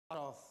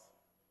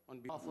on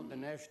behalf of the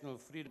National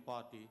Freedom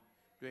Party,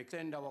 to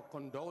extend our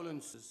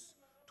condolences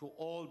to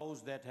all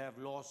those that have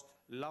lost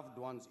loved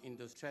ones in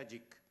this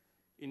tragic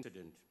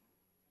incident.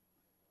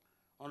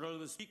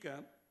 Honorable Speaker,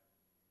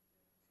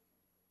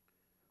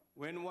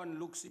 when one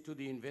looks into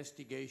the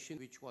investigation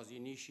which was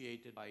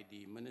initiated by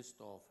the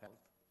Minister of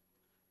Health,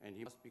 and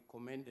he must be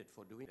commended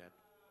for doing that,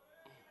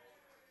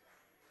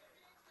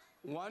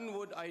 one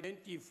would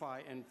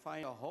identify and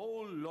find a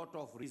whole lot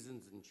of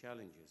reasons and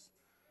challenges.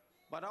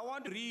 But I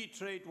want to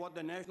reiterate what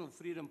the National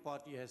Freedom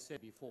Party has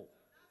said before.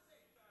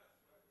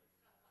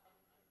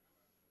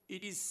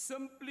 It is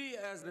simply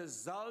as a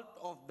result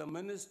of the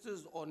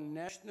ministers or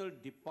national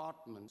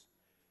departments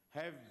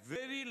have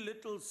very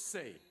little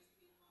say,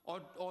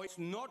 or it's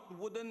not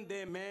within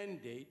their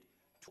mandate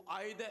to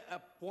either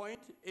appoint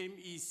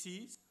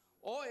MECs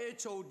or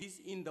HODs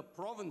in the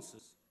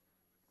provinces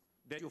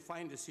that you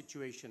find a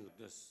situation like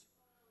this.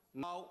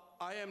 Now,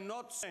 I am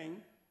not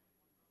saying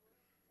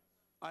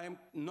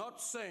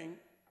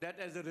that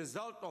as a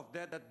result of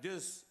that, that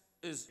this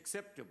is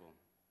acceptable.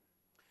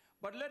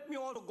 But let me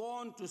also go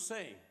on to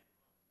say,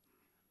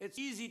 it's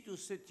easy to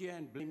sit here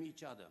and blame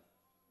each other.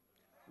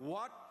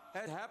 What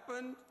has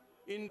happened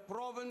in the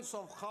province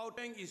of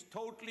Gauteng is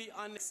totally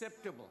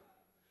unacceptable.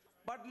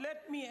 But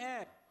let me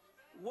add,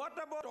 what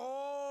about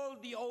all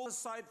the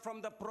oversight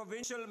from the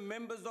provincial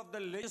members of the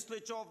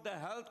legislature of the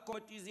health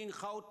committees in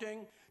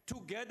Gauteng,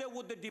 together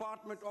with the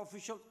department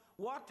officials?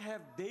 What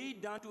have they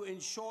done to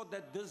ensure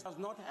that this does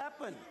not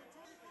happen?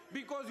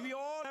 Because we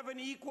all have an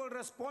equal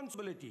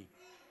responsibility.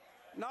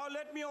 Now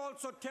let me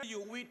also tell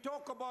you, we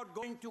talk about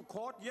going to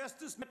court. Yes,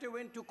 this matter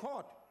went to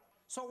court.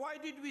 So why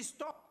did we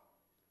stop?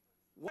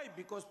 Why?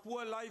 Because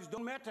poor lives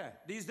don't matter.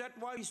 Is that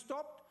why we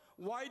stopped?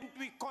 Why didn't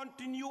we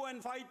continue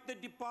and fight the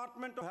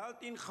Department of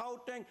Health in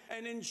Gauteng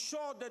and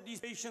ensure that these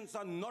patients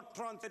are not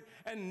transferred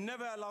and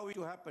never allow it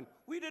to happen?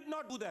 We did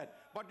not do that.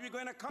 But we're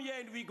going to come here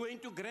and we're going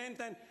to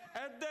grandstand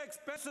at the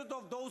expense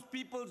of those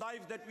people's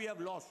lives that we have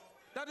lost.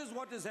 That is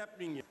what is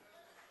happening here.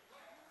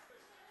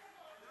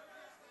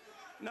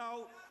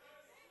 Now,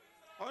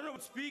 Honorable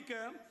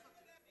Speaker,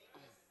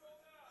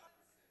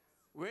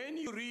 when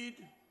you read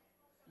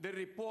the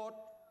report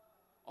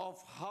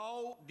of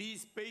how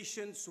these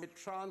patients were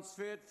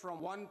transferred from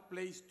one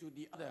place to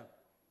the other,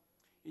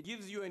 it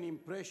gives you an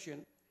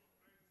impression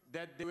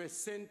that they were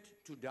sent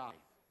to die,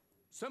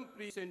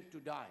 simply sent to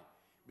die,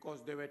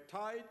 because they were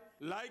tied,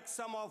 like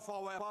some of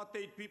our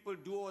apartheid people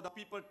do, or the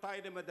people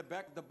tie them at the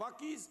back of the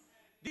buckies.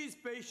 These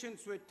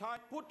patients were tied,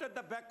 put at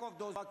the back of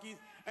those buckies,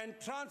 and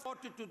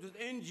transported to the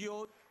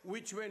NGOs,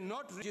 which were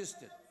not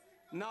registered.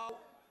 Now,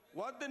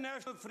 what the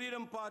National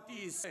Freedom Party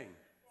is saying,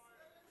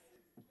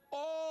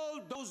 all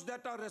those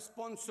that are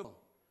responsible,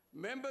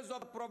 members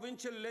of the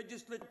provincial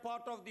legislature,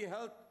 part of the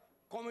health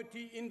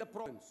committee in the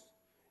province,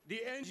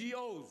 the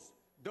NGOs,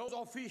 those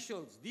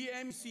officials, the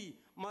MC,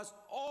 must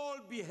all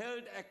be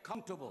held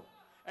accountable.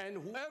 And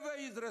whoever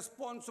is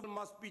responsible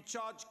must be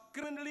charged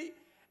criminally,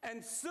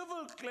 and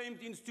civil claims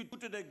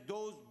instituted against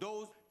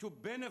those to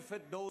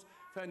benefit those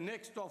for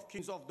next of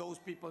kin of those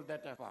people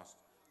that have passed.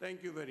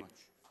 Thank you very much.